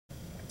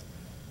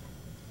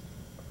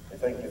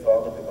thank you,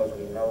 Father, because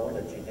we know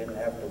that you didn't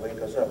have to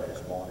wake us up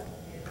this morning.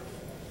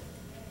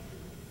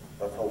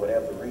 But for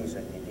whatever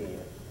reason, you did.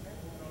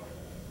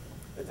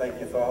 We thank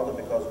you, Father,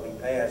 because we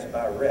passed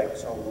by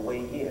wrecks on the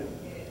way here,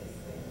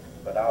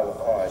 but our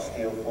car is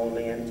still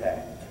fully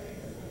intact.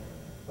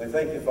 We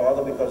thank you,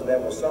 Father, because there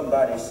was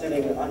somebody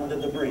sitting under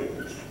the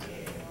bridge,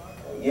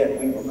 and yet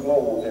we were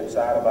clothed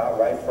inside of our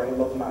right frame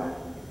of mind.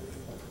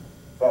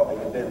 Father,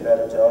 you've been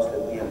better to us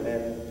than we have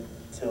been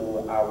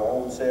to our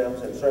own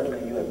selves, and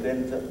certainly you have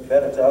been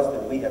better to us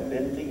than we have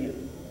been to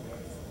you.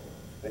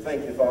 We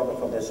thank you, Father,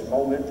 for this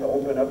moment to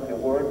open up your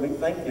word. We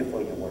thank you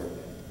for your word,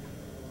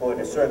 for it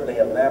is certainly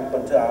a lamp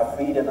unto our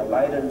feet and a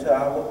light unto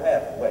our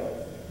pathway.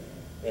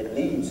 It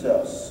leads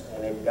us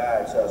and it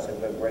guides us,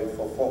 and we're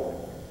grateful for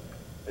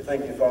it. We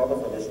thank you, Father,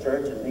 for this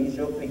church and these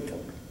your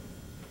people.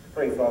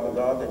 Pray, Father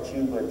God, that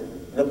you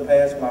would look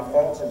past my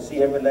faults and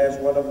see every last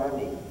one of my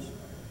needs.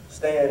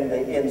 Stand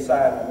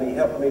inside of me.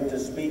 Help me to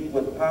speak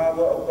with power,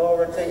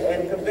 authority,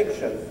 and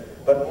conviction.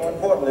 But more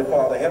importantly,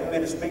 Father, help me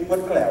to speak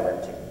with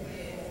clarity.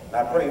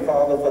 I pray,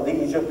 Father, for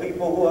these your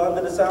people who are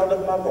under the sound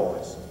of my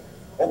voice.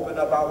 Open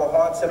up our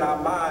hearts and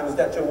our minds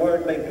that your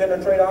word may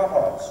penetrate our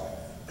hearts.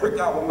 Prick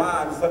our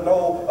minds for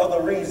no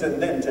other reason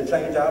than to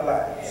change our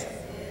lives.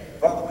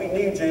 Father, we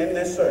need you in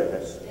this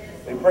service.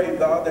 We pray,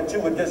 God, that you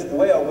would just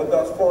dwell with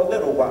us for a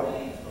little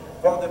while.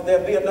 Father, if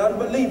there be an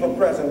unbeliever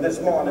present this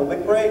morning, we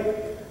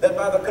pray that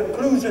by the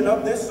conclusion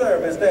of this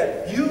service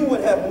that you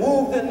would have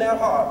moved in their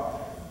heart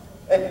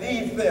and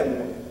lead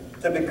them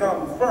to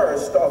become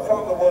first a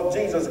follower of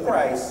Jesus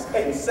Christ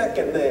and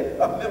secondly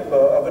a member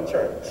of a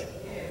church.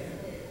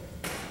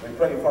 We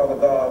pray, Father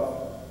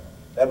God,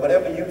 that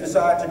whatever you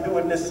decide to do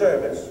in this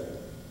service,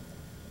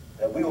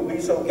 that we will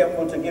be so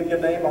careful to give your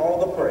name all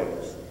the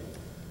praise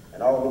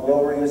and all the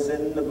glory is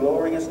in the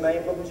glorious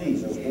name of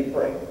Jesus, we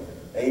pray.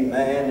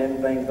 Amen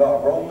and thank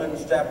God.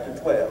 Romans chapter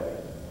 12.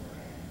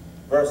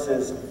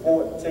 Verses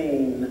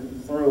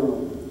 14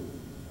 through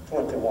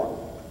 21.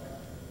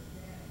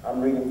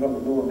 I'm reading from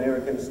the New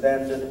American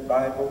Standard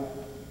Bible.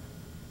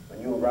 When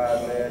you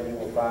arrive there, you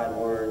will find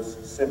words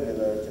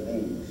similar to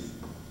these.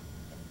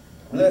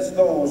 Bless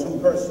those who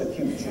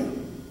persecute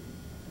you.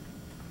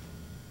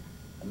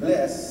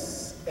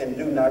 Bless and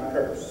do not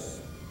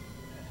curse.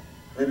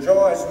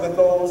 Rejoice with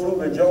those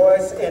who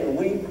rejoice and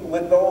weep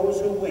with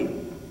those who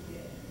weep.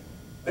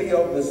 Be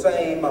of the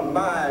same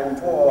mind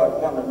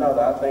toward one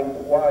another. I think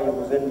the choir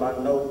was in my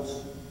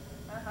notes.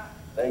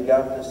 They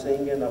got to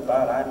singing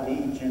about I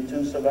need you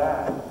to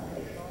survive.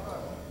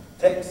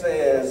 Text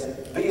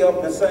says, be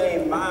of the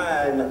same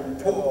mind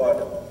toward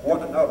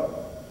one another.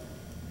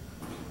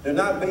 Do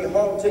not be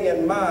haughty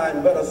in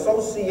mind, but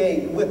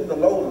associate with the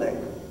lowly.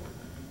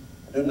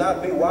 Do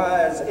not be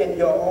wise in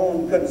your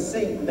own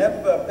conceit.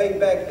 Never pay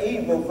back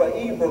evil for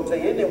evil to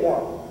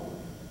anyone.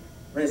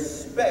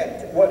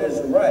 Respect what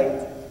is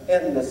right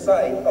in the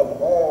sight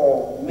of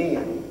all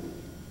men.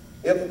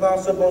 If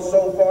possible,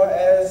 so far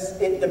as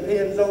it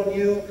depends on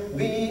you,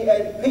 be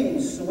at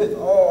peace with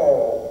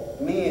all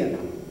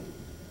men.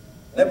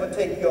 Never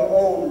take your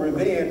own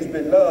revenge,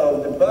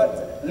 beloved,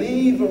 but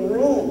leave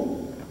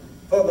room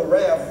for the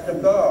wrath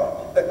of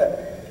God.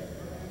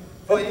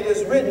 For it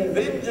is written,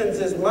 vengeance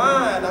is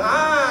mine,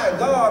 I,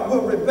 God,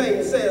 will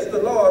repay, says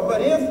the Lord.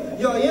 But if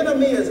your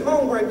enemy is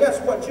hungry, guess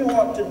what you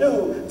ought to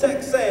do?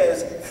 Text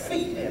says,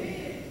 feed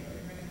him.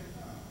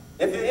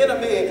 If your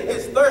enemy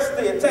is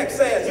thirsty, the text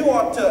says you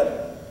ought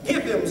to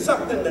give him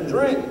something to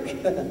drink.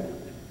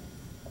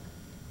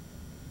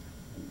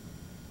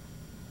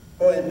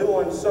 For in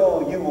doing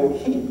so, you will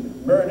heap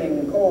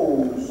burning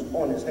coals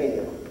on his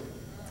head.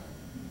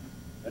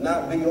 Do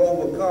not be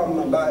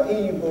overcome by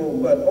evil,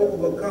 but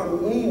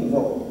overcome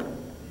evil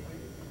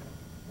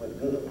with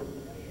good.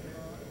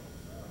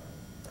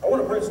 I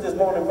want to preach this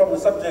morning from the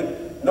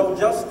subject, no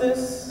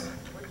justice,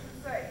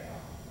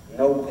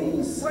 no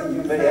peace.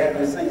 You may have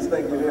your seats.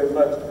 Thank you very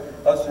much.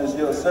 Ushers,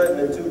 you're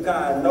certainly too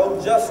kind.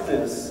 No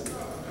justice,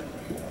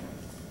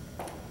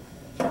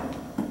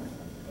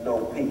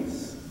 no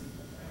peace.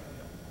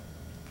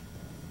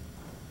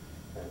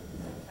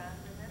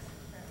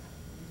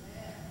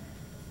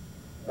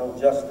 No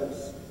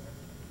justice,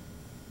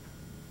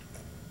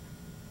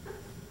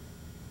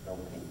 no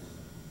peace.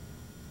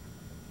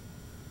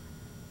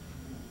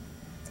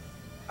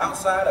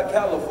 Outside a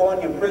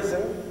California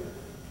prison,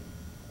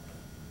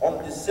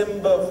 on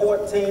December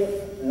 14,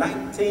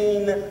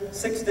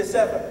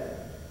 1967,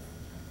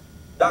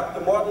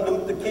 Dr. Martin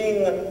Luther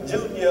King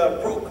Jr.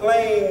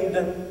 proclaimed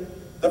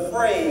the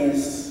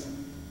phrase,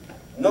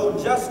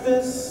 no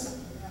justice,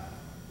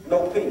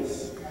 no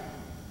peace.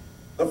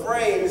 The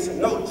phrase,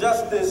 no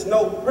justice,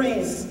 no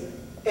peace,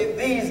 in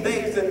these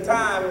days and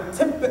time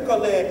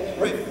typically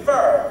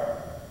refer,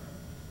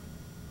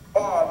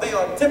 or they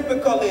are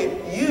typically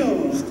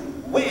used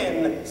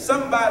when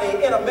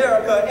somebody in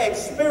America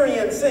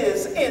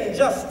experiences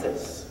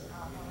injustice.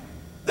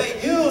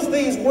 They use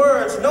these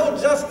words, no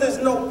justice,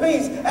 no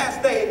peace,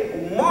 as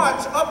they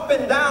march up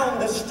and down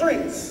the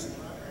streets.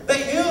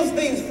 They use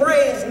these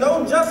phrases,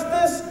 no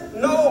justice,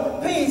 no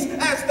peace,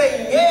 as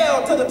they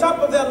yell to the top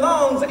of their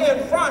lungs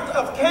in front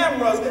of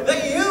cameras.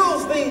 They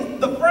use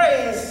the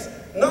phrase,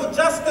 no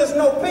justice,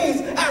 no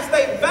peace, as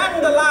they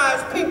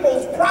vandalize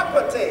people's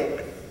property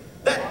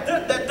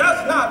that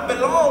does not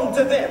belong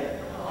to them.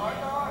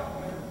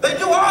 They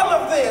do all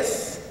of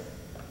this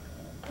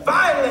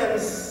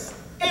violence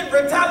in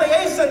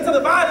retaliation to the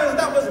violence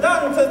that was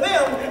done to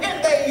them,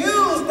 and they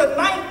use the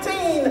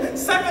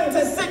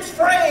 1976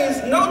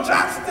 phrase, no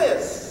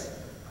justice,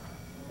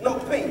 no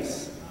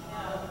peace.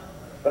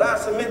 But I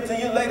submit to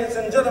you, ladies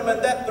and gentlemen,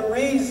 that the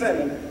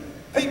reason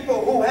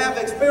people who have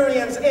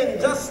experienced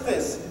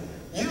injustice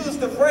use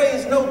the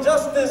phrase no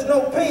justice,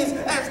 no peace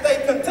as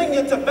they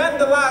continue to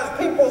vandalize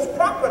people's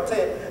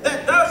property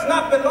that does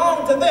not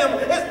belong to them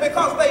is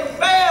because they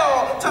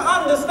fail to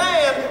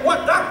understand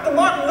what Dr.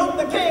 Martin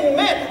Luther King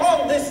meant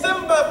on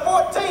December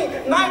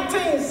 14,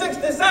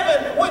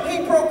 1967, when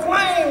he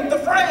proclaimed the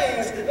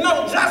phrase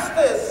no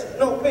justice,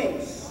 no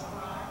peace.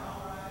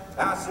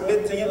 I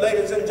submit to you,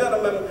 ladies and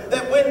gentlemen,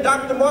 that when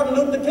Dr. Martin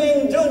Luther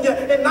King Jr.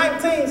 in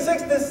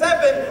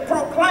 1967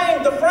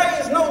 proclaimed the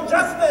phrase no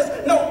justice,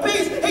 no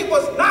peace, he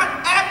was not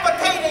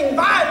advocating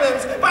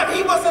violence, but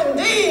he was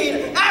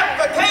indeed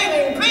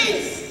advocating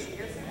peace.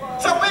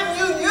 So when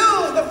you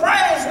use the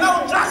phrase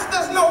no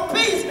justice, no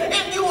peace,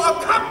 and you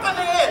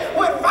accompany it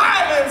with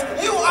violence,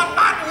 you are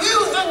not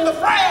using the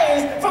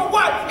phrase for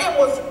what it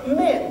was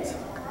meant.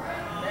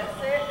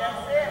 That's it,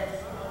 that's it.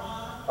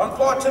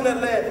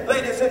 Unfortunately,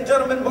 ladies and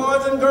gentlemen,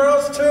 boys and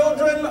girls,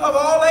 children of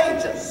all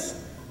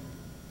ages,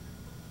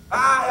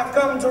 I have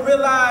come to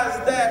realize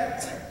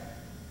that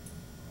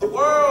the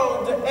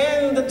world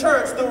and the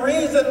church, the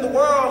reason the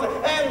world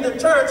and the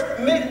church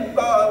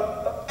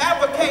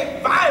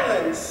advocate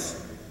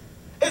violence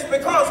is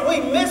because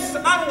we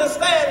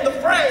misunderstand the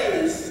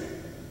phrase,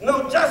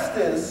 no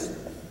justice,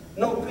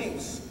 no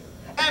peace.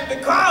 And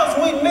because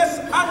we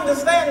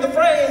misunderstand the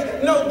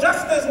phrase, no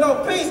justice,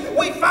 no peace,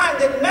 we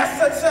find it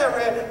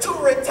necessary to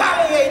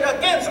retaliate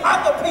against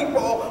other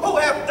people who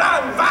have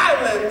done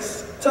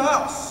violence to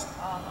us.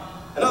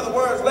 In other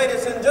words,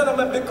 ladies and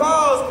gentlemen,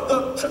 because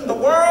the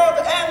world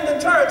and the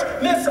church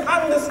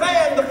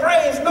misunderstand the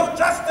phrase, no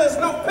justice,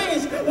 no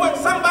peace, when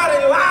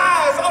somebody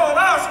lies on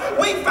us,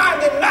 we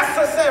find it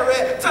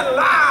necessary to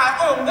lie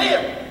on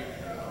them.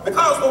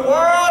 Because the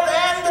world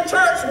and the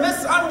church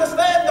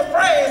misunderstand the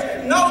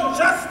phrase, no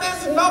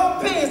justice, no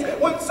peace.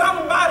 When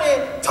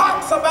somebody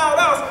talks about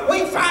us,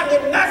 we find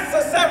it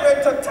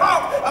necessary to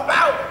talk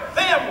about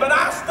them. But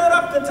I stood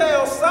up to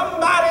tell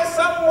somebody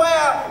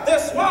somewhere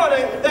this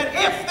morning that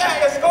if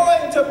there is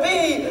going to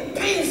be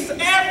peace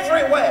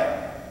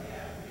everywhere,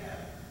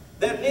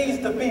 there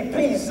needs to be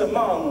peace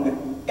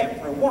among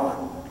everyone.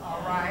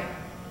 All right.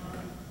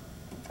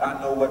 I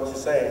know what you're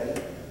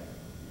saying.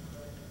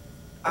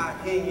 I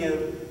hear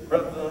you,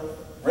 brother,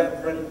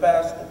 reverend,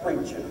 pastor,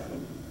 preacher,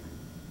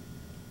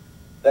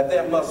 that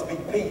there must be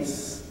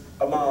peace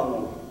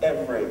among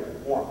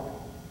everyone.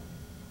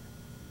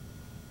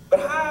 But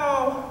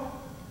how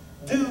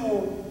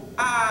do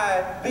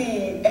I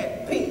be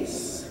at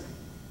peace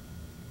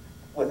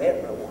with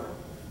everyone?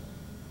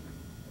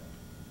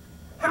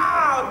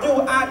 How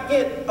do I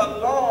get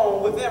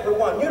along with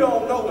everyone? You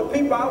don't know the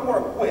people I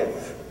work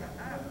with.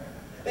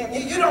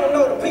 You don't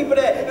know the people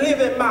that live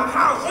in my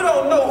house. You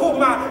don't know who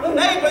my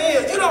neighbor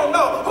is. You don't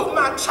know who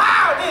my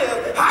child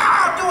is.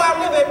 How do I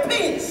live at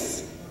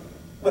peace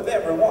with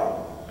everyone?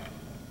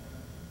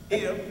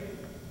 Here,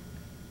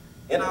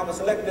 in our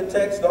selected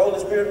text, the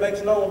Holy Spirit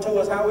makes known to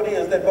us how it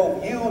is that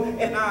both you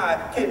and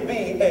I can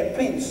be at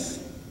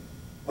peace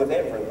with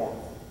everyone.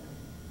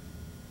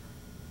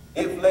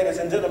 If, ladies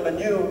and gentlemen,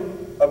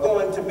 you are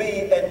going to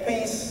be at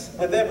peace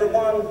with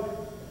everyone,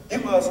 you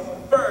must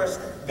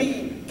first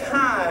be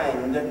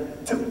kind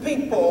to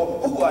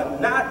people who are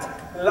not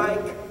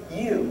like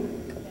you.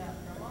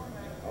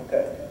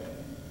 Okay.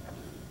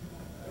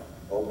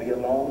 It'll be a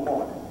long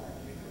morning.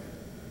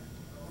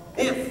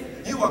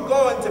 If you are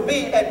going to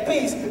be at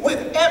peace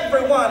with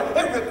everyone,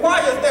 it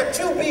requires that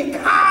you be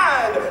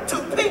kind to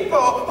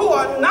people who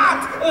are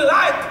not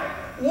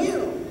like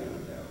you.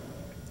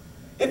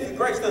 If you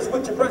graced us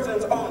with your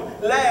presence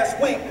on last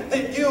week,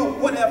 then you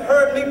would have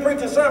heard me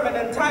preach a sermon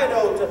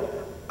entitled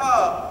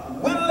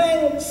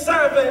Willing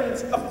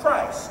Servant of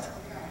Christ.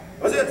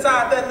 It was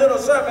inside that little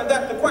sermon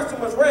that the question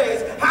was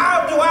raised,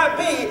 how do I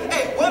be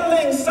a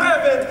willing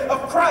servant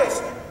of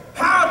Christ?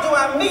 How do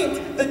I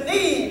meet the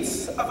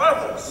needs of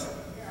others?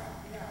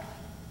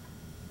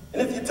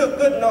 And if you took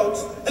good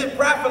notes, then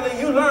prayerfully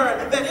you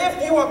learned that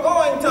if you are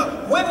going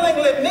to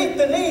willingly meet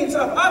the needs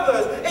of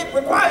others, it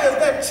requires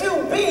that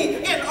you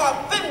be an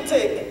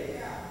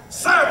authentic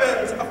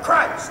servant of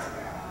Christ.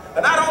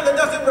 But not only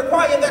does it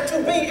require that you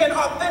be an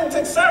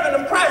authentic servant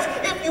of Christ,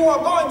 if you are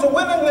going to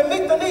willingly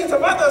meet the needs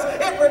of others,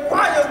 it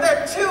requires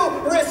that you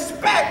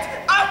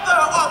respect other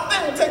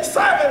authentic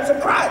servants of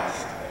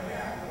Christ.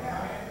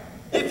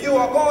 If you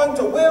are going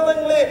to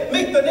willingly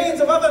meet the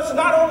needs of others,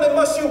 not only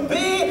must you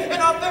be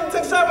an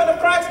authentic servant of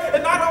Christ,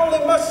 and not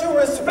only must you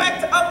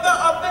respect other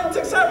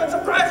authentic servants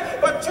of Christ,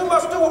 but you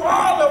must do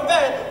all of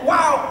that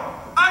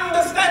while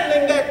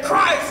understanding that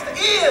Christ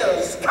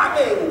is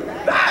coming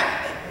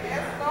back.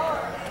 Yes, Lord.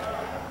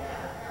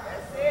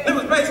 It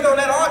was based on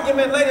that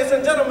argument, ladies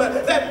and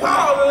gentlemen, that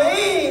Paul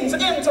leans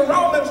into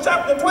Romans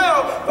chapter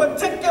 12,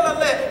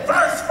 particularly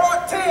verse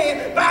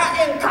 14,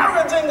 by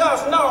encouraging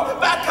us, no,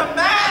 by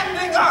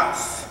commanding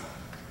us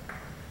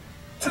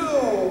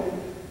to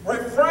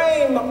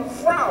refrain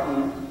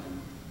from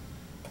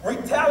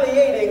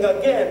retaliating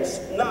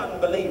against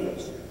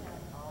non-believers.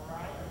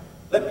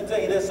 Let me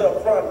tell you this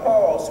up front.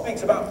 Paul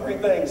speaks about three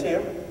things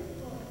here.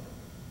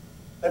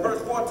 In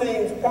verse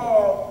 14,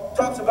 Paul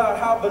talks about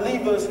how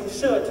believers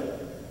should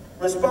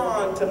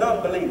respond to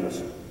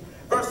non-believers.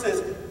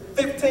 Verses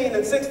 15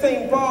 and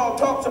 16, Paul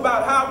talks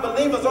about how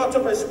believers ought to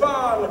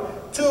respond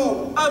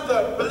to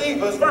other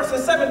believers.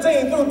 Verses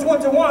 17 through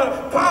 21,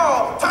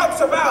 Paul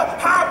talks about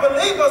how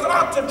believers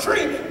ought to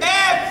treat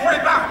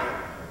everybody.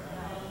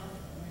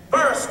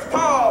 First,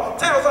 Paul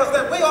tells us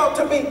that we ought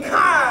to be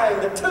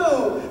kind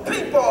to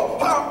people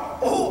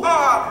who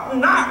are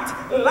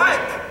not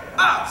like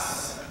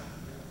us.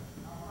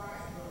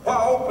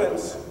 Paul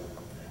opens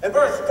in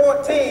verse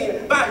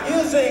 14 by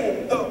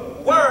using the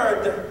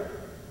word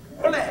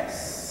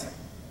bless.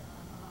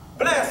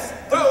 Bless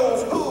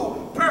those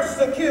who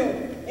persecute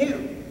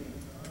you.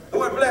 The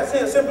word bless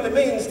here simply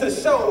means to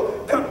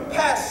show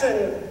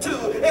compassion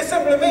to. It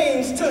simply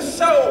means to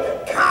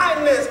show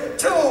kindness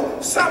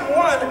to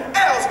someone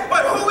else.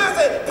 But who is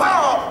it,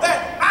 Paul,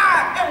 that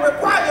I am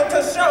required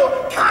to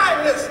show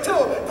kindness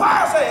to?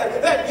 Paul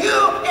says that you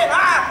and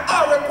I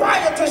are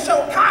required to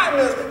show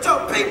kindness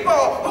to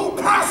people who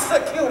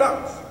persecute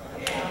us.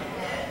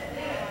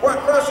 What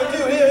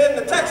persecute here in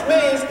the text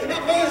means,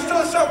 it means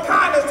to show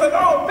kindness to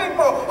those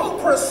people who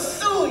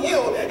pursue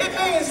you. It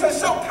means to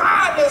show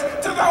kindness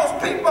to those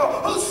people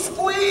who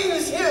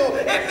squeeze you.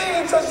 It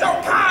means to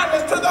show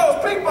kindness to those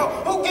people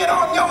who get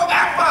on your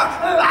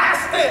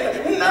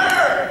everlasting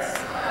nerves.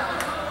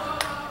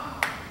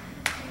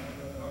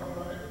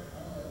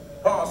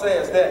 Paul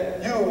says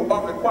that you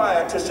are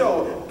required to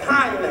show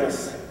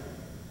kindness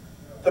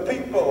to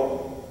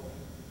people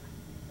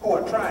who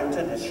are trying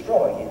to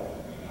destroy you.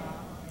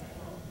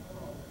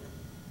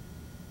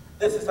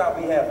 This is how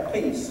we have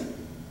peace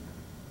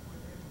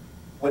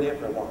with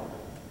everyone.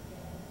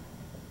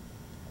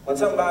 When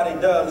somebody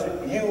does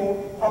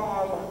you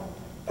harm,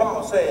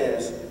 Paul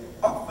says,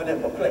 offer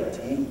them a plate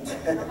to eat.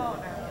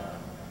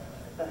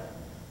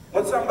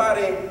 When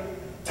somebody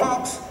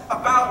talks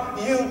about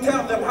you,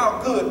 tell them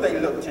how good they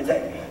look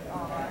today.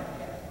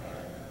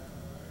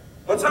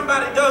 When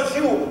somebody does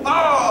you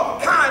all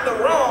kind of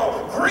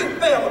wrong, greet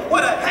them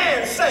with a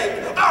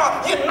handshake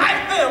or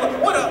unite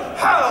them with a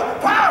hug.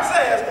 Paul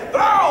says,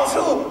 those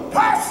who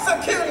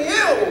persecute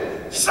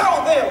you,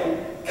 show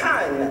them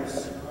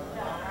kindness.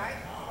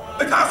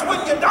 Because when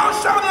you don't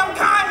show them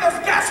kindness,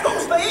 guess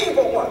who's the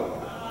evil one?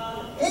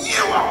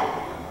 You are.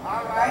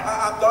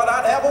 I thought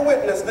I'd have a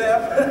witness there.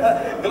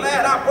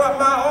 Glad I brought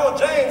my own.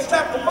 James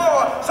chapter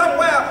 4,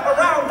 somewhere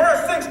around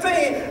verse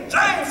 16.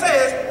 James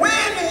says,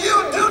 when you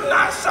do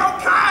not show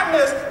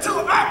kindness to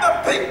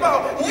other people,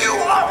 you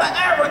are the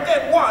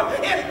arrogant one.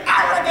 And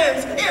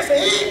arrogance is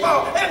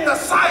evil in the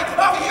sight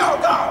of your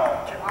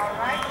God. All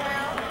right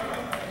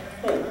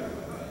now.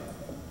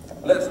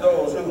 Bless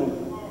those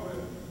who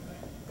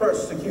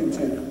persecute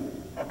you.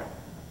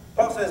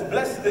 Paul says,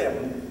 bless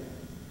them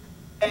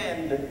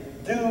and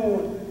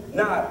do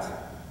not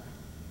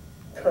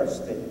curse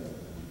them.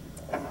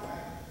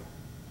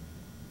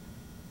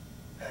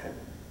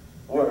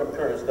 The word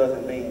curse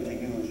doesn't mean to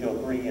use your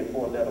 3- and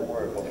 4-letter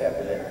word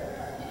vocabulary.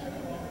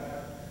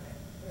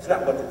 It's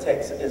not what the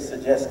text is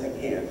suggesting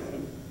here.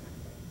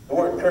 The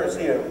word curse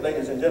here,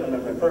 ladies and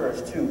gentlemen,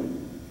 refers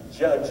to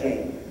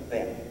judging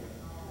them.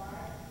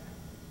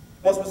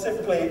 More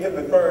specifically, it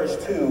refers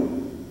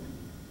to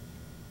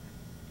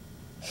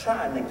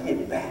trying to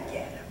get back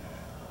at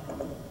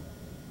them.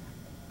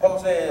 Paul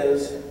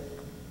says,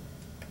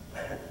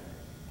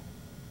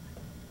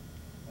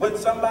 when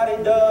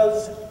somebody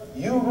does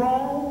you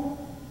wrong,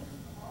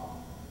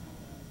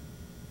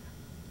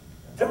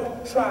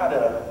 don't try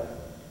to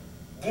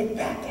get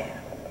back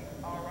at them.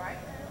 All right.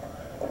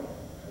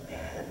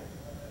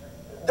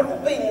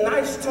 Don't be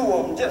nice to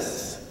them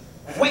just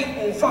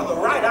waiting for the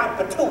right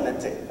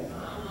opportunity.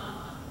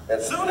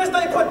 As soon as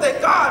they put their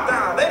guard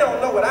down, they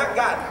don't know what I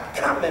got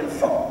coming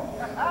for.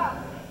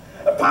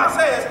 Paul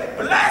says,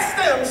 bless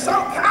them,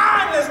 show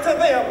kindness to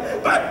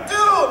them, but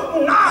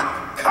do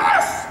not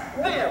curse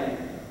them.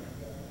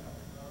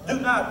 Do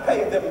not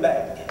pay them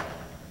back.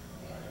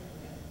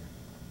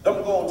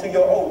 Don't go to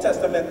your Old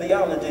Testament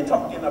theology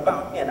talking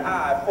about an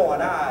eye for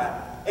an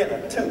eye and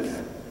a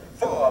tooth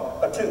for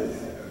a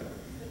tooth.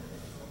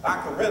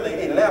 I could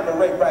really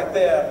elaborate right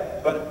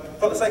there, but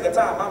for the sake of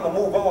time, I'm going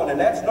to move on, and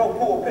that's no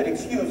pulpit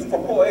excuse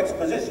for poor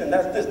exposition.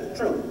 That's just the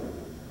truth.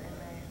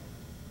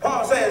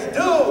 Paul says,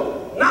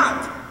 do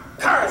not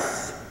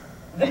curse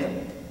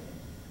them.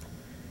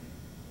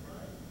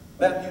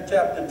 Matthew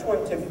chapter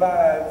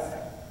 25,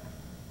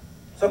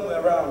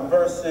 somewhere around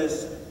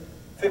verses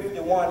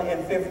 51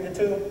 and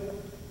 52,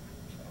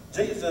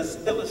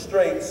 Jesus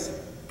illustrates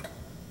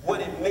what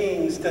it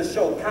means to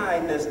show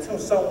kindness to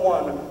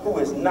someone who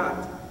is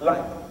not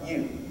like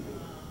you.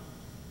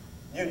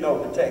 You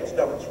know the text,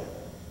 don't you?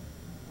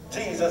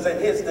 Jesus and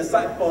his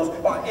disciples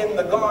are in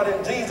the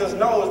garden. Jesus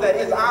knows that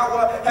his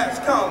hour has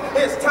come.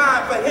 It's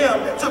time for him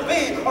to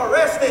be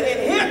arrested.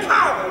 And here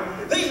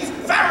come these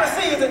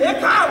Pharisees, and here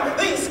come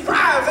these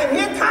scribes, and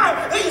here come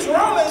these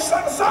Roman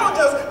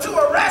soldiers to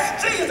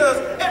arrest Jesus.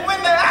 And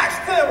when they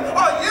asked him,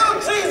 "Are you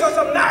Jesus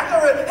of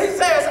Nazareth?" he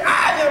says,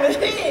 "I am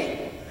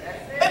he."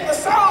 And the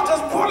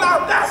soldiers pull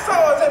out their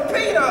swords, and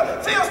Peter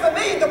feels the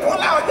need to pull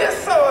out his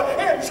sword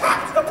and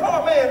chops the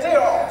poor man's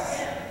ear off.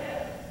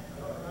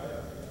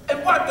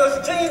 And what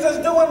does Jesus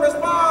do in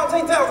response?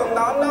 He tells them,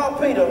 no,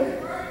 Peter,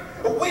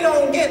 we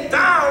don't get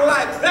down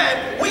like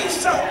that. We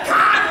show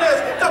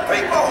kindness to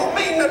people who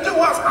mean to do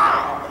us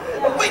harm.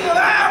 We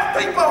love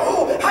people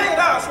who hate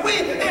us.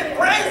 We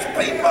embrace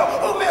people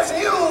who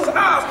misuse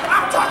us.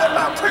 I'm talking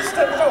about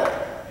Christian folk.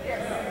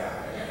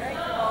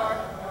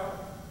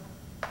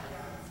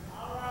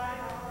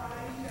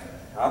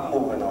 I'm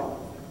moving on.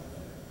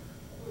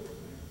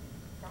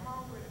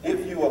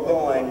 If you are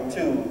going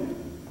to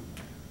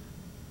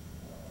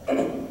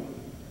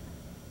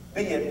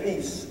be at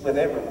peace with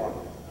everyone,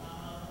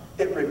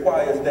 it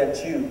requires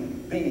that you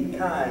be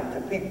kind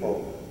to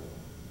people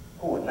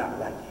who are not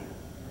like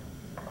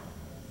you.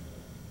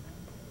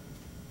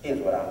 Here's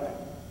what I think.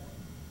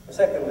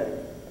 Secondly,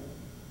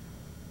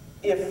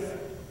 if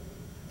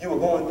you are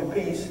going to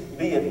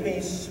be at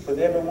peace with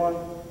everyone,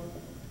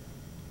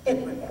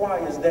 it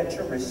requires that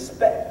you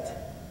respect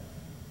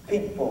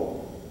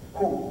people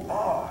who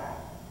are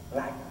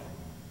like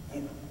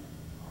you.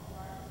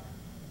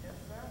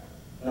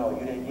 No,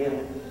 you didn't get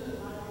it?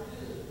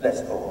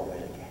 Let's go over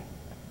it again.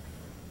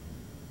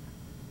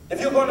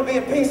 If you're going to be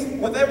at peace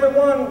with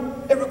everyone,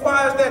 it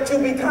requires that you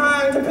be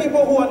kind to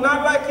people who are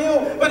not like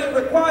you, but it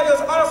requires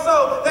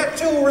also that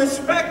you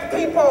respect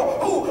people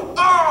who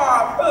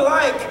are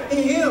like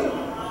you.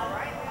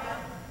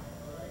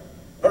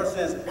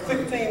 Verses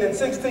 15 and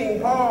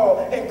 16,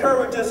 Paul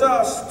encourages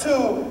us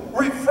to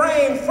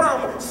refrain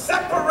from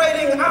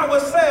separating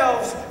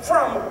ourselves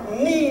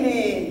from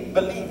needy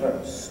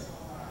believers.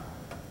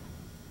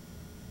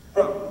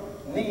 From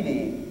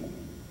needy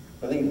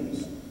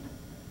believers.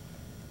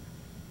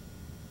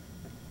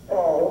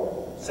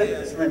 Paul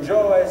says,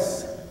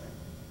 rejoice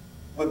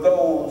with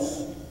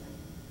those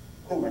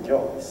who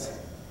rejoice.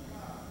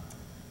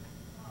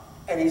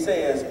 And he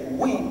says,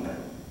 weep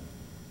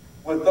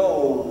with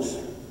those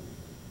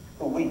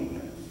who weep.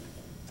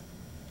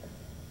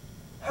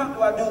 How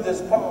do I do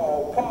this,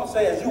 Paul? Paul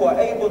says you are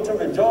able to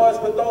rejoice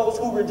with those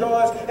who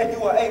rejoice, and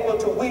you are able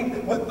to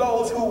weep with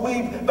those who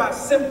weep by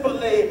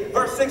simply,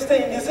 verse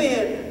 16, you see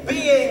it,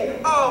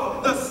 being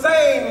of the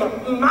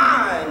same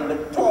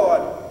mind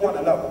toward one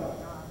another.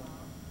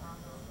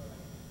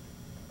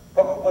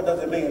 Paul, what does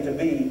it mean to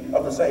be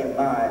of the same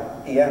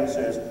mind? He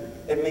answers,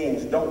 it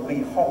means don't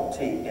be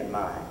haughty in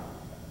mind.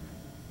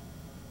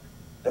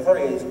 The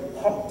phrase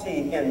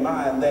haughty in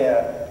mind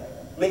there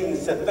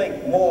means to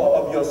think more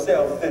of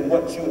yourself than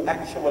what you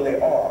actually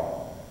are.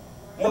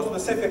 More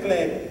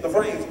specifically, the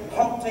phrase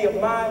haughty of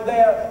mind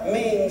there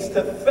means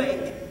to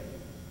think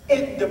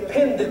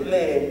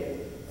independently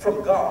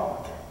from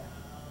God.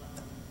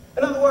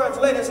 In other words,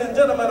 ladies and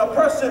gentlemen, a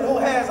person who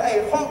has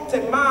a haughty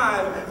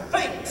mind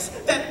thinks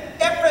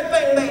that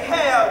everything they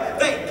have,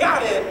 they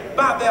got it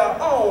by their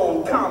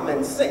own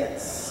common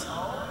sense.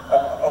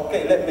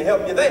 Okay, let me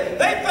help you. They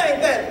think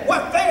that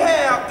what they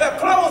have, their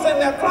clothes in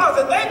their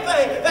closet, they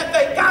think that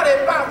they got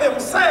it by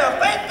themselves.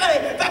 They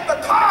think that the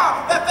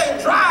car that they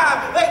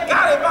drive, they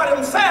got it by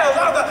themselves.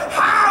 Or the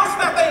house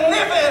that they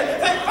live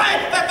in, they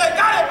think that they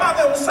got it by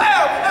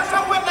themselves. And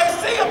so when they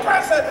see a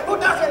person who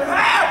doesn't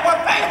have what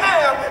they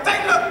have, they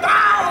look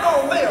down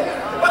on them.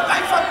 But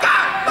they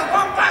forgot the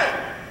one thing,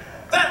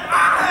 that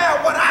I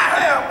have what I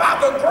have by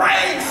the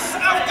grace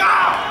of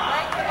God.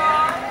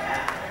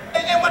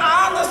 And when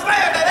I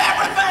understand that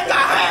everything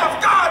I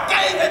have, God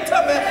gave it to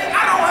me,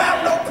 I don't have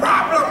no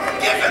problem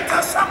giving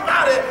to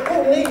somebody who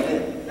needs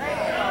it.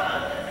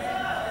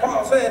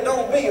 Paul said,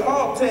 don't be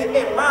haughty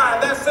in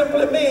mind. That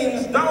simply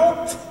means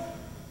don't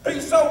be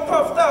so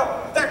puffed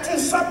up that you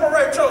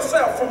separate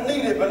yourself from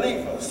needy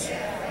believers.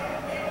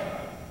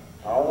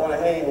 I don't want to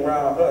hang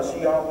around her.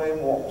 She always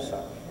wants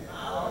something.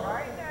 All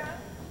right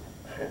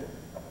now.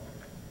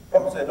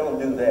 Paul said, don't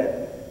do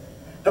that.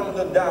 Don't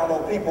look down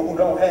on people who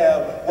don't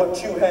have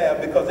what you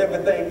have, because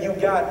everything you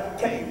got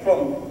came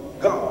from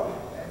God.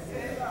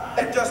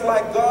 And just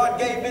like God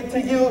gave it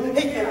to you,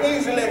 he can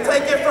easily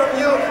take it from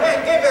you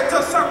and give it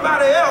to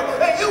somebody else.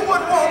 And you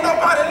wouldn't want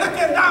nobody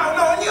looking down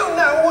on you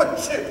now, would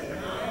you?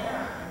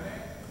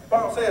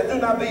 Paul says, do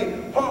not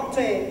be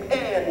haughty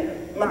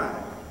in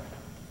mind,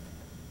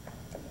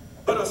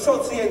 but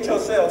associate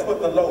yourselves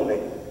with the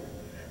lowly.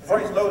 The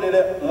phrase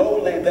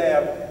lowly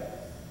there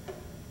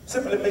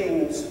simply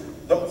means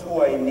those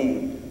who are in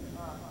need.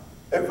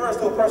 It refers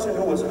to a person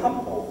who is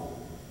humble,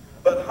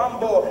 but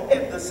humble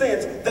in the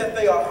sense that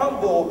they are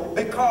humble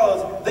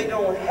because they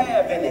don't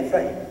have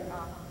anything.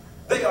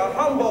 They are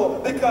humble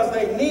because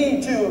they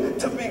need you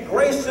to be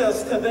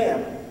gracious to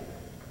them.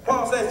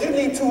 Paul says you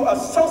need to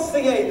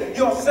associate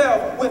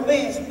yourself with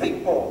these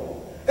people.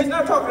 He's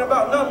not talking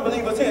about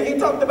non-believers here. He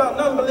talked about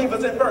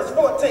non-believers in verse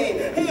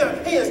 14.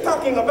 Here he is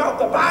talking about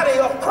the body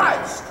of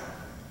Christ.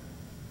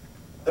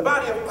 The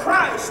body of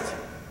Christ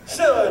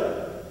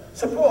should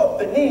support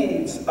the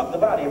needs of the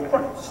body of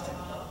Christ.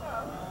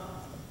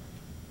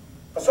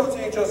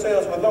 Associate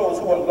yourselves with those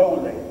who are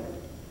lowly.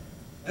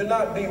 Do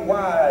not be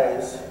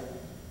wise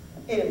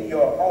in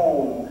your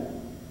own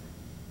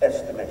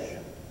estimation.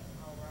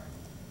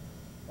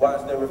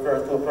 Wise there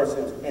refers to a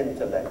person's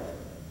intellect.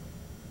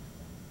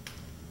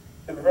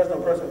 It refers to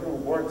a person who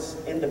works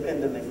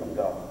independently from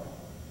God.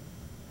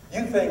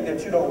 You think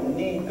that you don't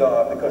need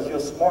God because you're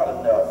smart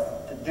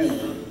enough to do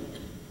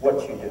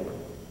what you do.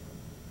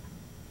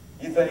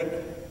 You think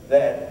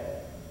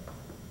that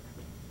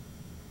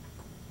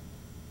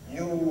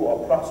you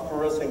are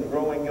prosperous in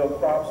growing your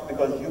crops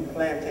because you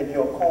planted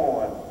your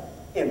corn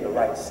in the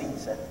right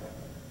season.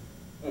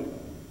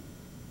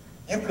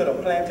 You could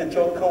have planted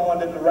your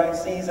corn in the right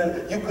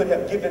season. You could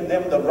have given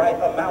them the right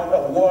amount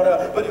of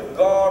water. But if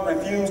God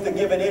refused to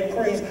give an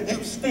increase,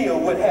 you still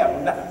would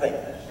have nothing.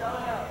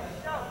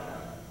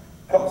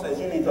 Paul says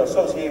you need to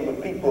associate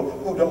with people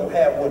who don't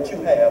have what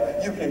you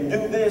have. You can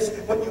do this,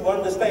 but you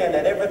understand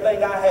that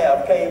everything I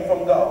have came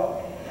from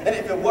God. And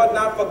if it was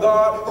not for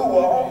God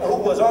who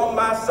was on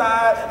my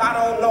side, I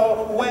don't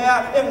know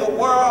where in the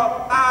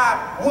world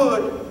I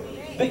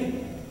would be.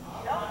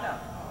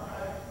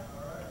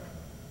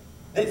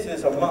 This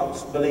is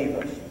amongst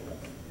believers.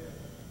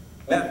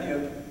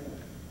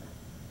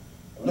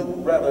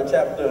 Luke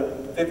chapter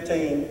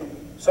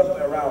 15,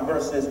 somewhere around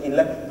verses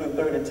 11 through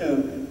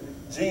 32,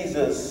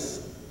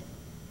 Jesus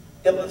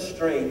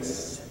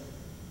illustrates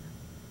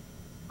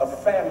a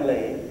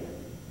family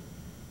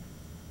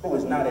who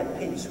is not at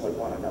peace with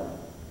one another.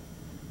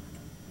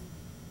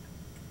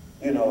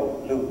 You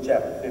know Luke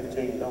chapter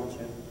 15, don't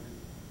you?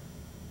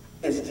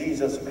 It's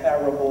Jesus'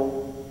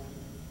 parable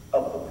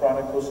of the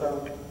prodigal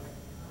son. The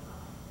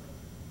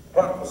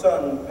prodigal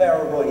son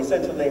parable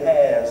essentially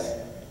has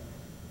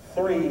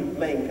three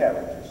main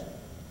characters.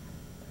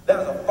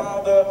 There's a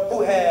father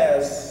who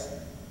has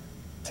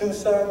two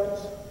sons.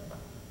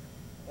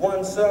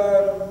 One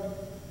son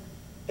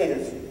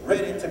is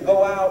ready to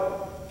go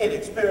out and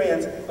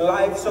experience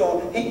life,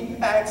 so he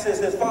asks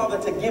his father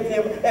to give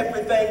him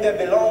everything that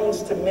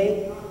belongs to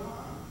me.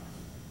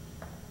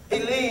 He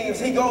leaves,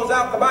 he goes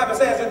out, the Bible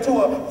says, into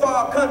a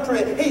far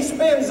country. He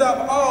spends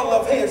up all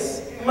of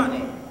his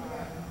money.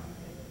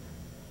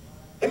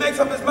 He makes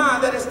up his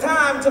mind that it's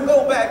time to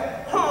go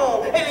back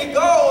home, and he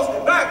goes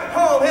back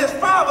home. His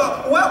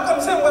father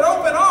welcomes him with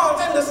open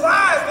arms and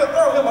decides to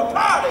throw him a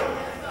party.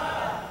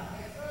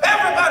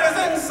 Everybody's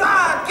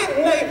inside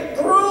getting a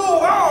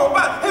groove on,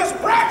 but his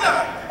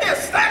brother is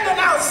standing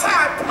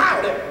outside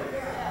pouting.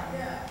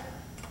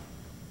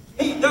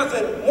 He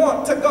doesn't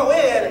want to go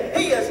in.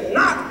 He is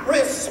not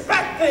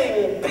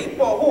respecting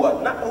people who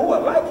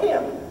are like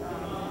him.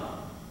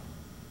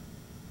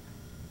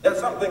 There's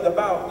something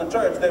about the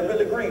church that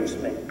really grieves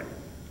me.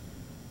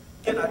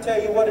 Can I tell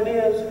you what it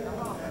is?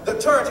 The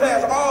church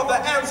has all the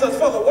answers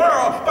for the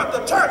world, but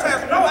the church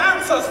has no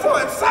answers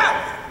for itself.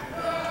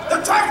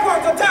 The church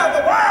wants to tell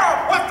the world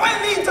what they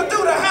need to do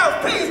to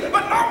have peace,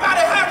 but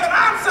nobody has an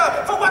answer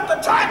for what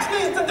the church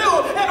needs to do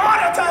in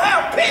order to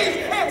have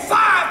peace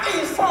inside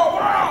these four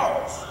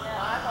worlds.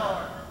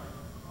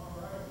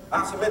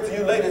 I submit to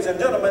you, ladies and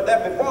gentlemen,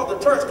 that before the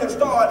church can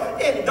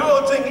start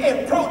indulging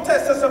in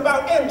protests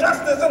about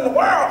injustice in the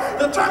world,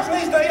 the church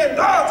needs to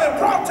indulge in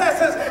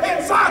protests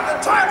inside the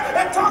church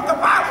and talk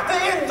about the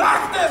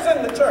injustice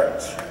in the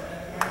church.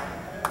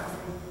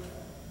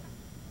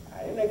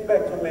 I didn't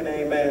expect too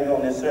many amens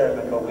on this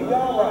sermon, but we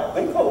all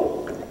right. We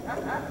cool.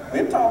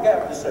 We'll talk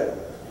after the sermon.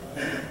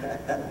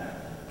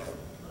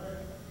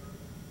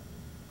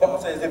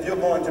 Paul says if you're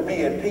going to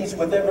be at peace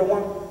with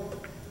everyone,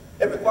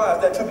 it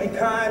requires that you be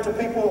kind to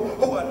people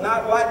who are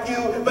not like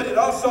you, but it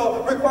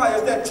also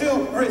requires that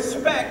you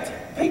respect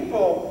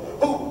people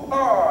who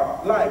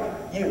are like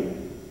you.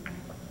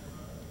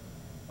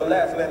 But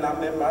lastly, and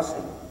I'm in my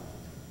seat,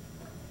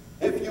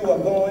 if you are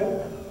going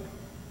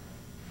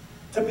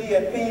to be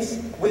at peace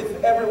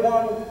with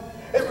everyone,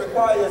 it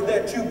requires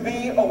that you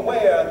be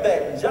aware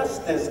that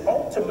justice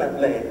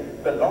ultimately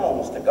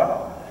belongs to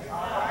God.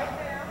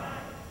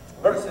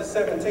 Verses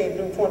 17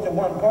 through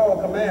 21,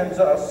 Paul commands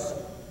us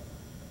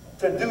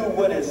to do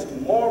what is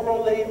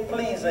morally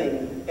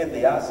pleasing in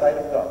the eyesight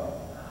of God.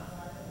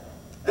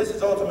 This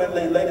is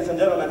ultimately, ladies and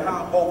gentlemen,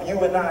 how both you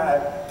and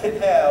I can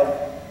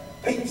have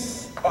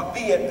peace or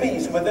be at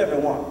peace with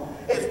everyone.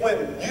 It's when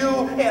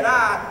you and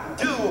I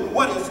do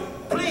what is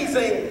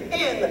pleasing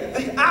in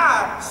the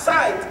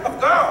eyesight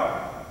of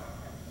God.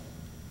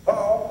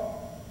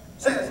 Paul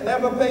says,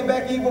 never pay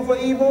back evil for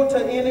evil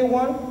to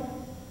anyone.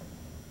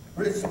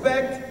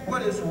 Respect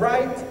what is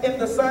right in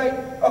the sight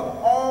of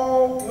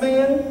all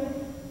men.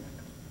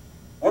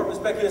 Word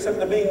respect here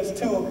simply means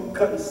to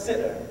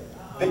consider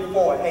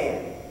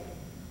beforehand.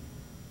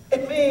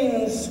 It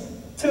means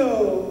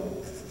to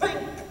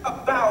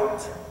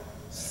about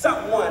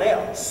someone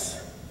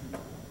else.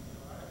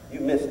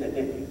 You missed it,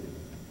 didn't you?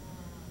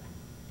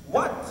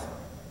 What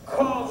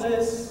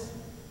causes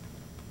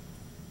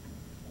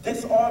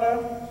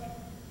disorder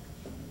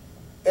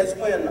is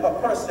when a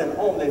person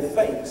only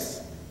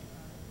thinks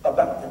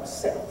about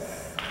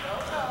themselves.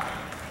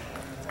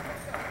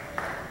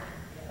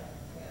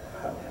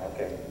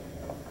 Okay.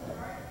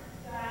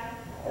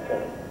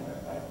 Okay.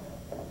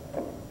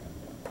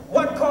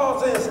 What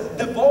causes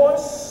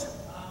divorce?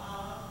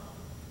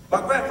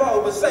 My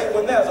grandfather would say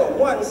when there's a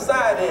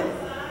one-sided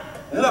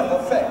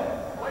love affair.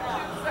 What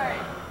you say?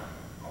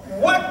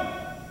 What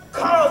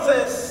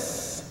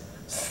causes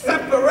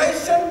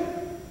separation?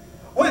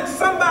 When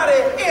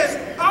somebody is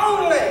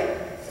only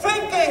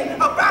thinking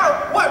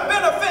about what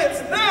benefits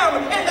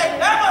them and they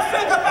never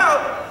think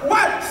about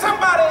what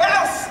somebody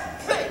else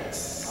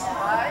thinks. All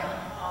right.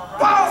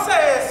 Paul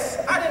says,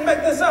 I didn't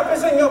make this up,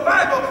 it's in your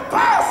Bible.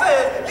 Paul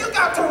says, you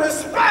got to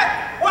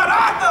respect what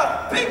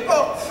other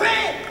people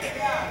think.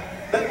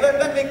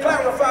 Let me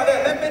clarify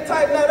that. Let me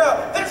tighten that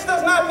up. This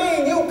does not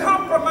mean you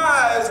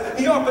compromise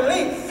your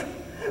belief.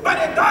 But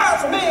it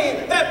does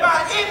mean that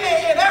by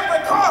any and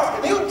every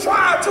cost, you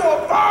try to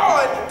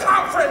avoid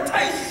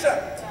confrontation.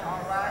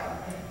 All right.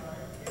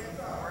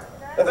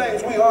 The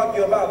things we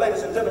argue about,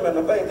 ladies and gentlemen,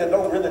 are things that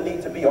don't really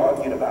need to be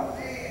argued about.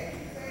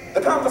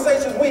 The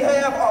conversations we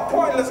have are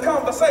pointless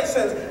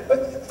conversations.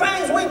 But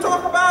things we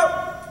talk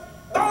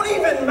about don't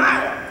even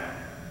matter.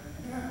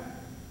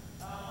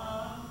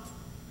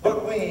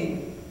 But we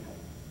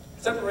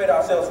separate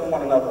ourselves from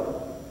one another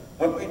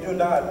when we do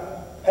not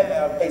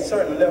have a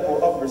certain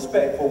level of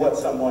respect for what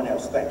someone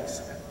else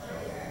thinks.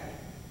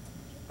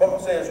 Paul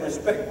says,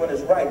 respect what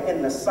is right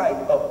in the sight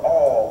of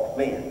all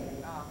men.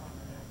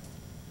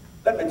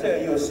 Let me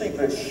tell you a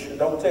secret. Shh,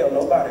 don't tell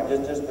nobody,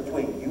 just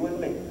between you and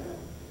me.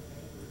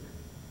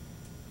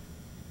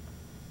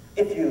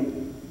 If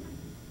you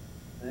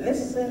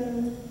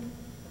listen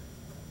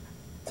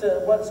to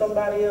what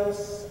somebody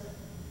else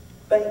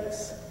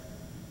thinks,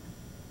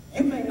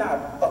 you may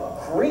not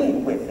agree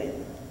with it,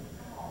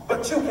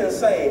 but you can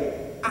say,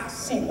 I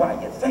see why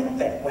you think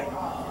that way.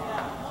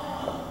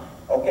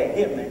 Okay,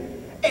 hear me.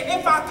 And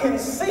if I can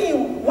see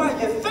why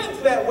you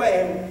think that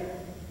way,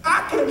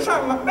 I can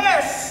try my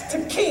best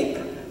to keep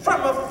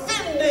from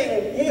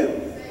offending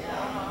you.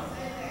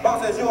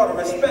 Paul says you ought to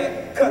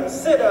respect,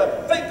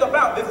 consider, think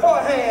about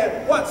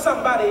beforehand what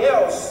somebody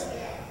else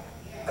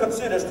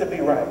considers to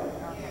be right.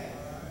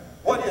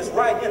 What is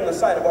right in the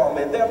sight of all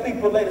men. There are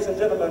people, ladies and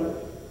gentlemen,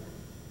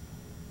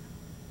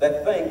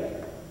 that think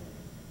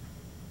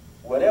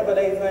whatever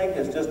they think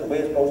is just the way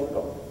it's supposed to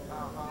go.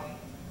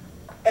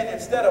 And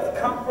instead of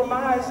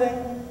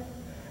compromising,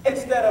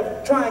 instead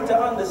of trying to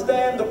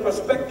understand the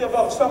perspective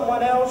of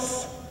someone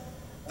else,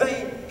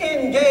 they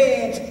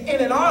engage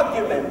in an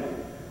argument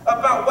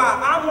about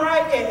why I'm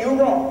right and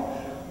you're wrong.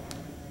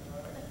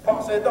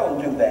 Paul said, don't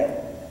do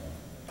that.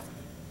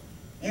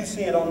 You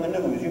see it on the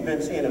news. You've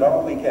been seeing it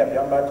all week, haven't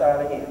you? I'm about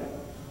tired of hearing it.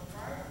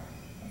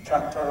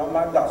 Trying to turn on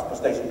my gospel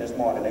station this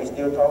morning. They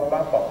still talking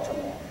about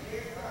Baltimore.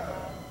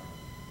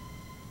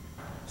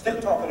 Still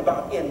talking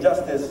about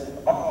injustice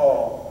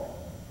all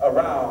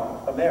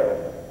around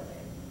America.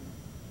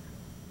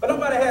 But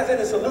nobody has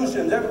any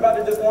solutions.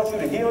 Everybody just wants you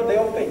to hear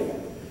their opinion.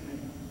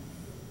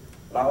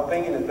 My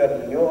opinion is better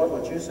than yours.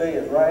 What you say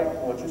is right.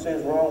 What you say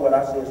is wrong. What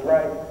I say is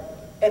right.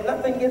 And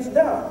nothing gets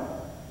done.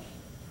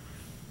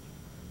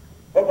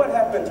 But what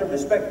happened to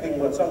respecting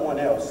what someone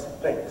else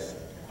thinks?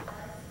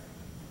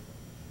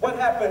 What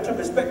happened to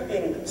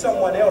respecting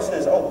someone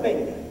else's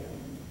opinion?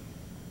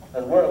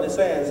 As worldly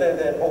saying says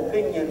that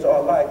opinions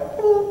are like,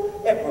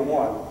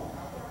 everyone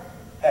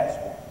has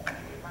one.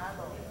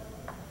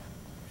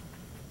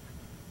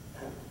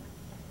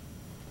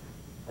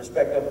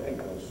 Respect other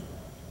people's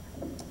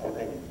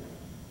opinion.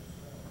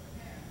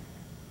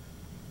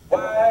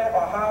 Why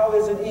or how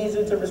is it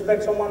easy to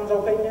respect someone's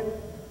opinion?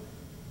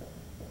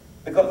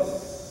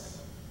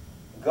 Because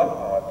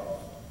God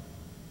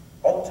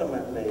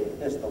ultimately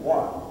is the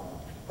one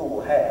who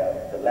will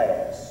have the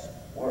last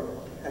word.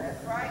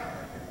 That's right.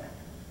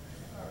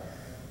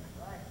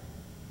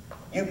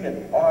 You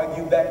can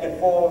argue back and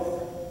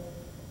forth,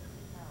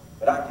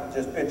 but I can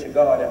just picture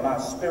God in my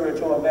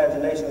spiritual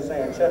imagination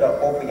saying, shut up,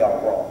 both of y'all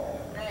wrong.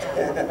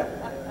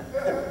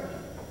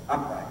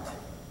 I'm right.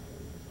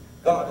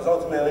 God is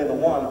ultimately the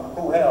one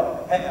who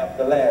will have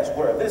the last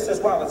word. This is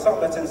why the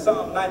psalmist in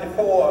Psalm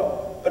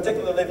 94,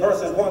 particularly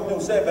verses 1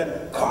 through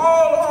 7,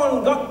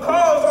 calls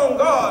on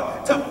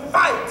God to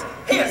fight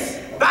his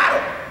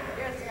battle.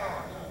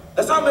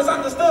 The psalmist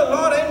understood,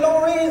 Lord, ain't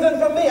no reason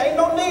for me, ain't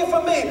no need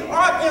for me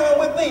arguing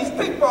with these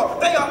people.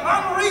 They are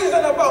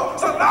unreasonable.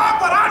 So, Lord,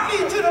 what I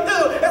need you to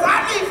do is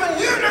I need for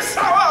you to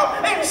show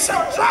up and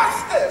show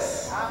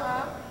justice.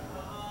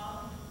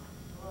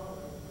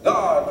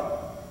 God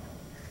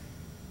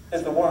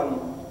is the one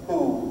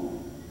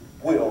who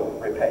will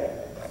repay.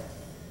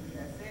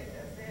 That's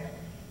it.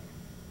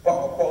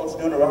 Paul quotes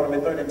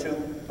Deuteronomy 32,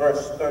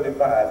 verse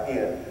 35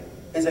 here.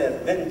 He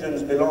says,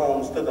 vengeance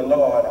belongs to the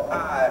Lord.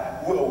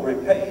 I will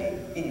repay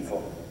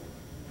evil.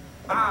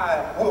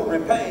 I will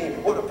repay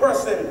what a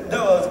person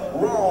does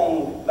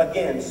wrong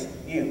against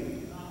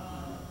you.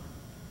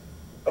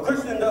 A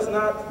Christian does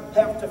not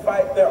have to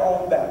fight their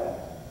own battle.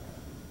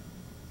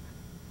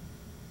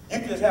 You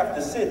just have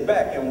to sit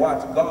back and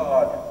watch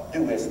God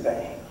do his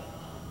thing.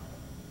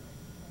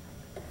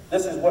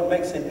 This is what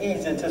makes it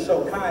easy to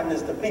show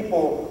kindness to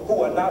people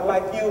who are not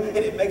like you, and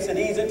it makes it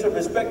easy to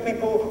respect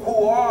people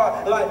who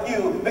are like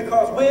you,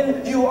 because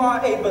when you are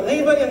a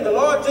believer in the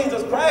Lord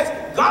Jesus Christ,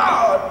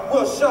 God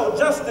will show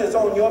justice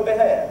on your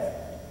behalf.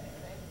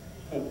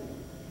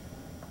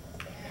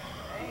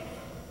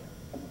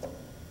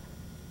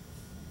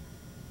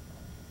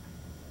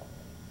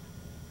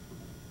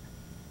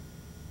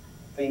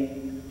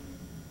 Feed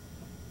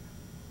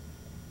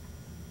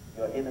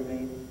your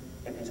enemy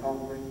if he's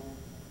hungry.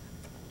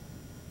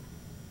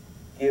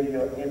 Give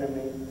your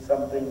enemy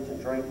something to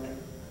drink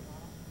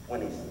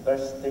when he's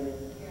thirsty.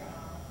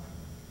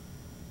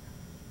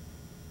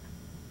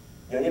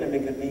 Your enemy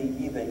could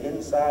be either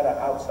inside or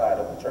outside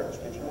of the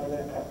church. Did you know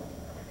that?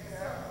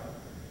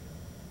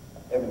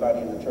 Everybody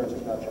in the church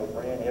is not your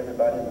friend.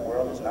 Everybody in the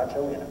world is not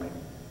your enemy.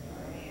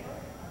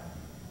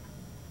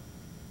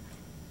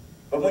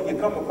 But when you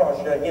come across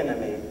your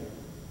enemy,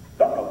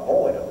 don't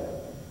avoid him.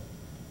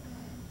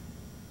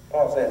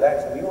 Paul says,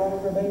 actually, you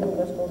hungry, baby?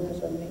 Let's go get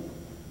some meat.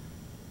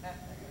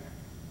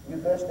 You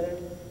thirsty?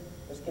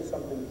 Let's get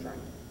something to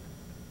drink.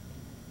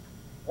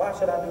 Why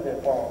should I do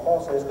that, Paul?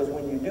 Paul says, because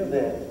when you do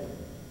that,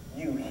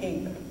 you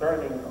heap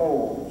burning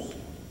coals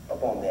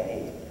upon their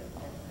head.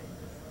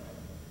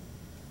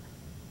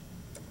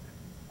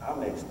 I'm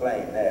going to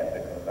explain that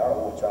because I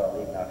don't want y'all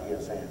leaving out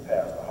here saying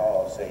Pastor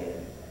Hall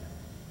said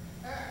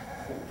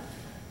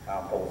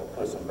I'm supposed to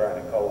put some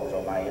burning coals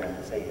on my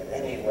enemy's head.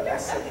 That ain't what I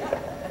said.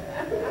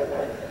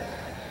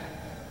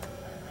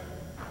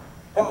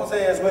 Paul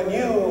says, when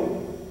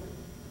you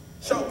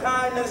show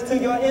kindness to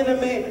your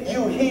enemy,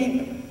 you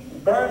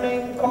heap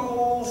burning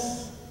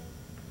coals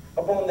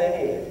upon their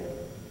head.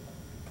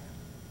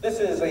 This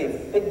is a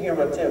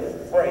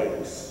figurative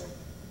phrase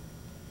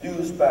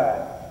used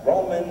by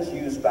Romans,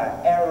 used by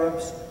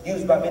Arabs,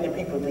 used by many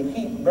people. To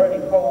heap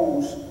burning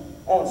coals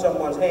on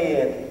someone's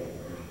head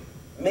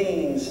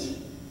means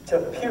to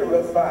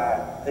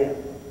purify them.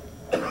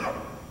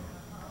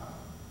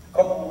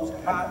 Coals,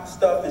 hot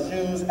stuff is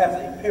used as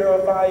a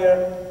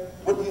purifier.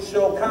 When you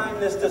show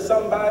kindness to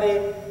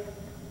somebody,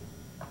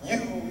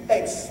 you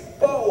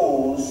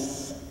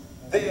expose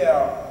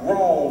their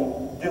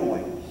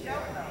wrongdoing.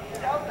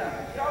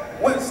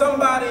 When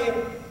somebody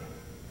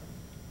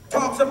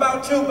talks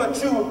about you,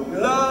 but you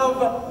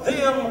love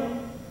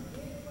them,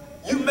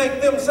 you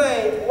make them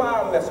say,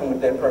 "Wow, I'm messing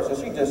with that person.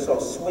 She's just so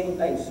sweet,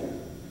 ain't she?"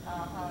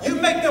 You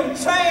make them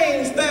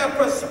change their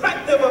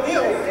perspective of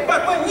you.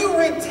 But when you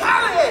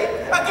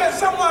retaliate against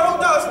someone who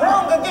does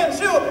wrong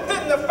against you,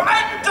 then the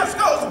fight just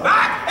goes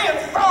back and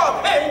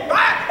forth and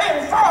back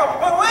and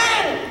forth. But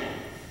when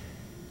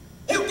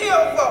you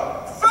give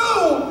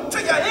food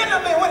to your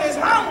enemy when he's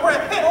hungry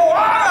and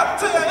water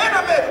to your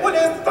enemy when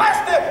he's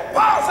thirsty,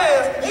 Paul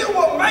says you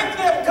will make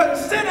them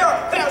consider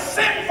their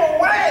sinful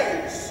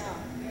ways.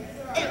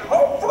 And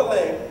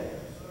hopefully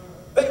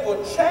they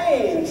will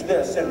change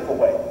their sinful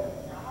ways.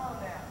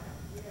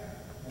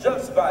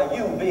 Just by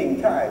you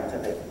being kind to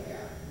them.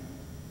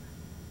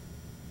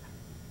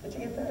 Did you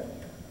get that?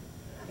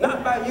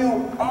 Not by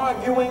you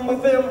arguing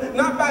with them,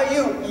 not by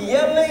you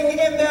yelling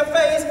in their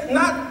face,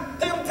 not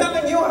them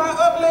telling you how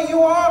ugly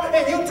you are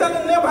and you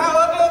telling them how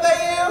ugly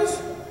they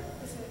is.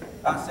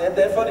 I said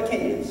that for the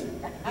kids.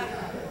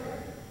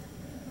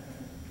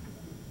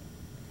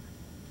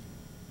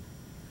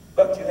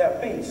 But you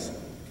have peace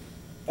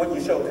when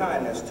you show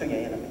kindness to your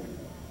enemy.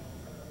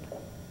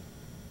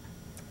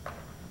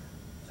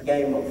 A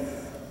game of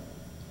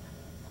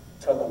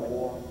tug of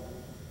war.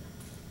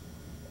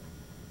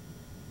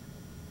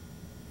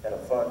 Had a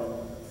fun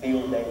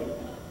field day.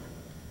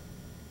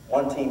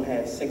 One team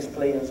had 6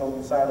 players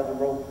on the side of the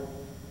rope.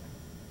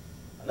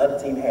 Another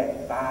team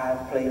had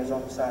 5 players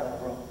on the side of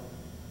the rope.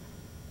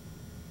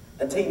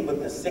 The team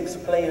with the 6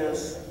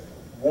 players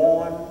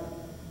won.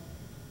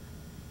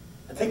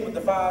 The team with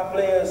the 5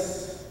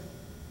 players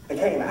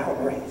became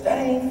outraged.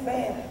 That ain't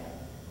fair.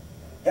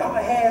 Y'all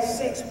had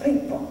 6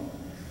 people.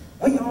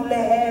 We only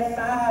had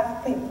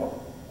 5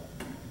 people.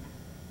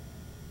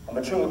 A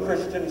mature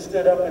Christian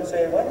stood up and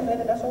said, "Wait a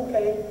minute, that's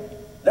okay.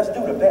 Let's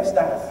do the best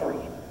out of 3.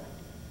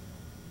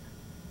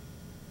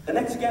 The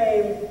next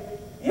game,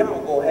 y'all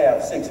gonna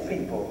have 6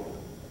 people,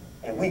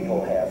 and we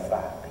gonna have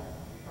 5 people.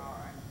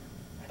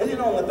 And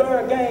then on the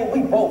 3rd game,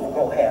 we both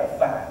gonna have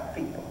 5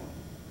 people."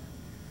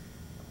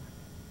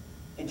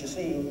 Did you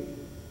see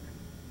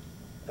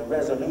the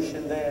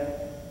resolution there?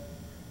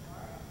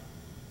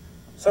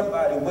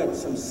 Somebody with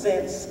some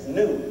sense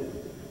knew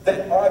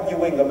that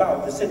arguing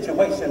about the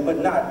situation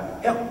would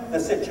not help the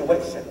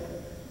situation.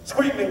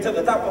 Screaming to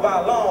the top of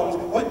our lungs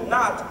would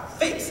not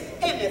fix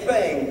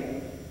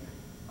anything.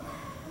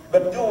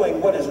 But doing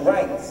what is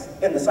right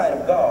in the sight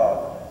of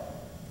God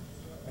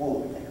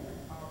would.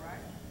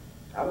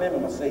 I remember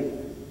my seat.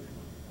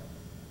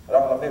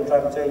 But all I've been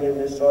trying to tell you in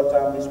this short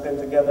time we spent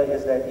together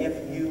is that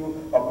if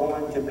you are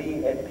going to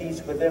be at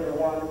peace with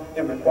everyone,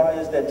 it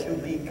requires that you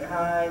be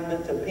kind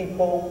to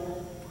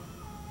people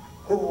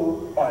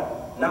who are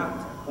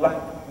not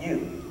like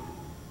you.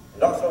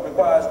 It also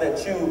requires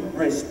that you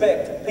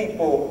respect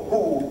people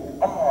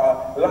who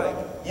are like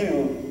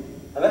you.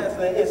 And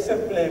lastly, it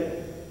simply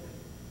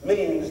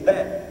means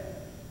that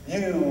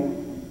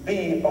you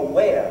be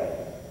aware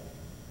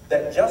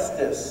that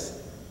justice,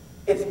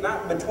 it's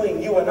not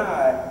between you and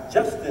I.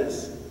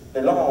 Justice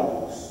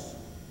belongs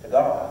to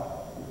God.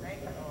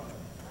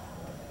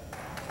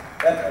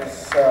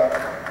 There's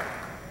a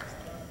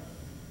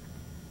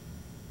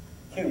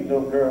cute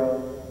little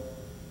girl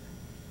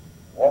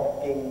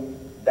walking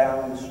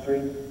down the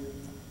street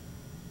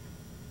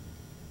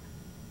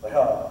with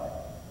her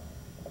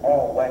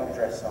all white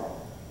dress on,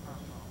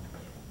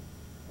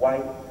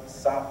 white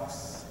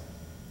socks,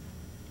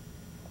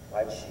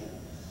 white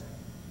shoes,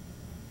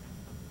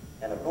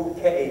 and a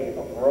bouquet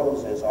of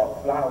roses or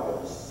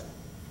flowers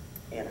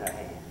in her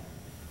hand.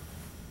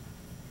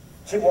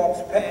 She walks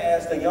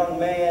past a young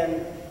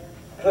man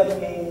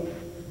playing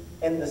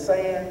in the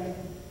sand,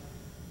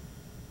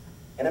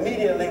 and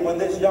immediately when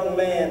this young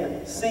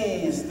man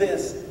sees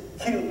this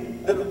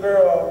cute little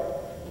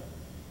girl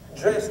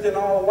dressed in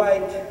all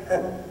white,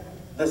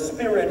 the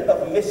spirit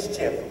of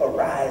mischief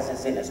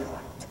arises in his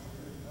heart.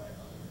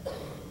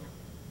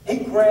 He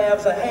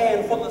grabs a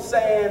handful of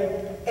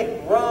sand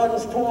and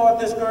runs toward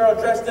this girl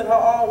dressed in her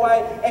all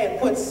white and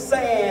puts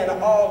sand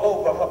all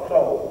over her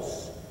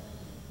clothes.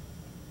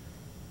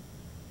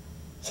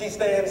 She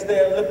stands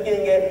there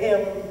looking at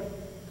him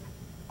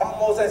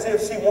almost as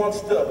if she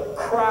wants to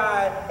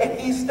cry, and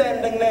he's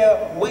standing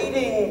there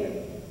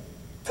waiting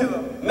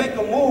to make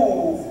a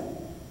move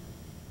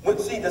when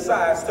she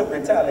decides to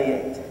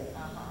retaliate.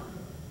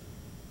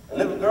 The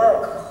little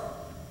girl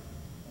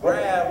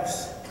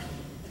grabs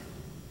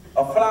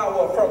a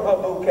flower from her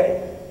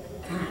bouquet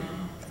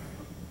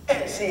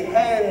and she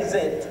hands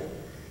it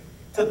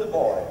to the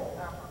boy,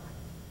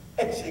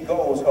 and she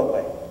goes her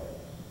way.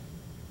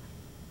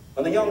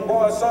 When the young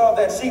boy saw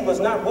that she was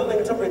not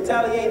willing to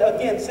retaliate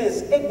against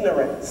his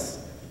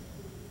ignorance,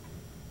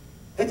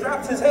 he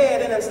drops his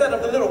head, and instead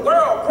of the little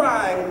girl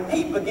crying,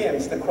 he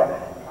begins to cry.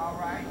 All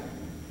right.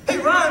 He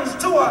runs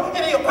to her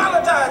and he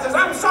apologizes.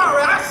 "I'm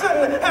sorry, I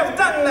shouldn't have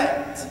done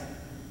that."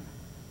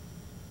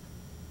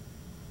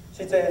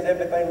 She says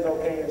everything's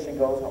okay and she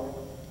goes home.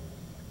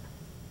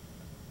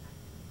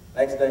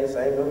 Next day,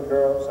 same little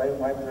girl, same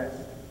white dress,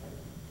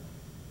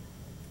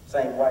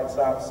 same white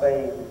socks,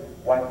 same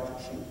white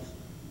shoes.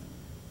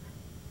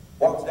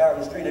 Walks down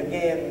the street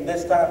again.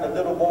 This time the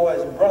little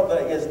boy's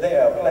brother is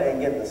there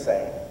playing in the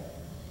sand.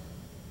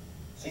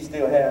 She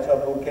still has her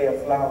bouquet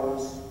of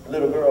flowers. The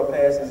little girl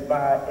passes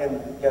by,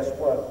 and guess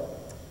what?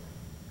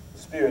 The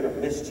spirit of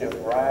mischief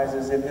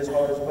rises in his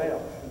heart as well.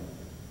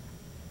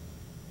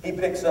 He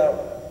picks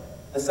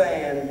up the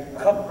sand,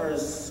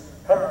 covers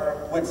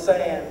her with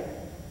sand.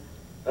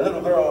 The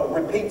little girl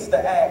repeats the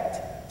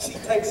act. She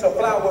takes a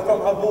flower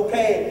from her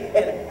bouquet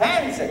and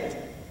hands it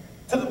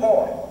to the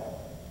boy.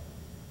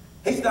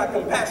 He's not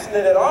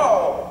compassionate at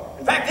all.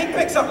 In fact, he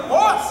picks up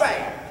more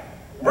sand,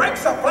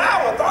 breaks a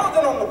flower, throws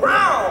it on the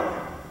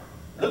ground.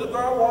 Little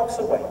girl walks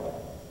away.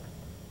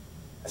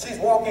 As she's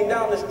walking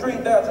down the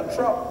street, there's a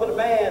truck with a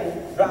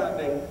man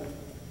driving.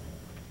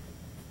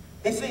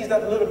 He sees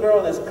that the little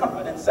girl is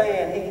covered in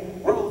sand. He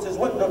rolls his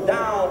window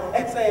down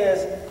and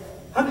says,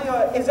 "Honey,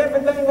 is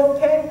everything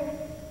okay?"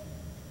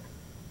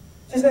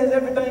 She says,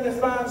 "Everything is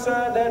fine,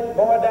 sir. That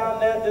boy down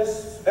there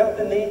just felt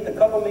the need to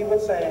cover me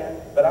with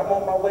sand, but I'm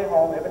on my way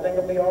home. Everything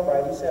will be all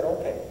right." He said,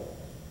 "Okay."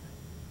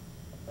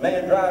 The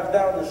man drives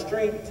down the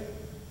street,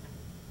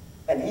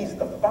 and he's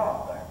the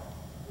father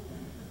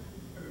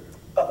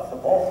of the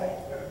boy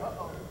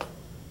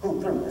who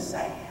threw the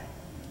sand.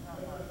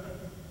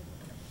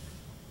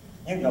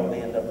 You know the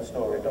end of the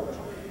story, don't you?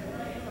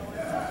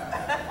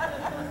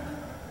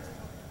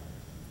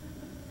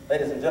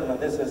 Ladies and gentlemen,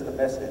 this is the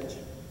message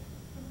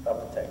of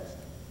the text.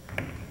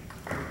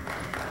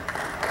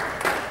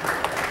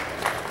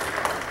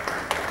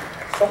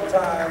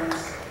 Sometimes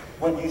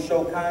when you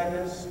show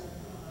kindness,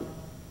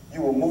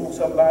 you will move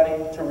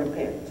somebody to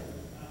repent.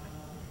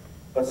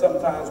 But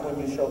sometimes when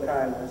you show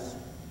kindness,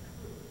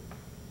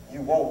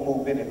 you won't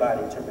move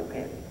anybody to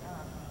repent.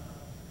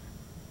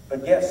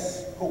 But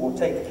guess who will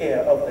take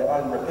care of the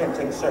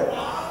unrepenting servant?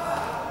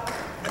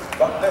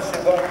 God bless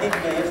you, God keep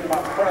you. It's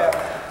my prayer.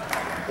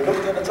 The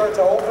doors of the church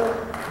are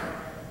open.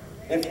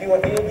 If you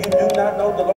are here, you do not know the Lord.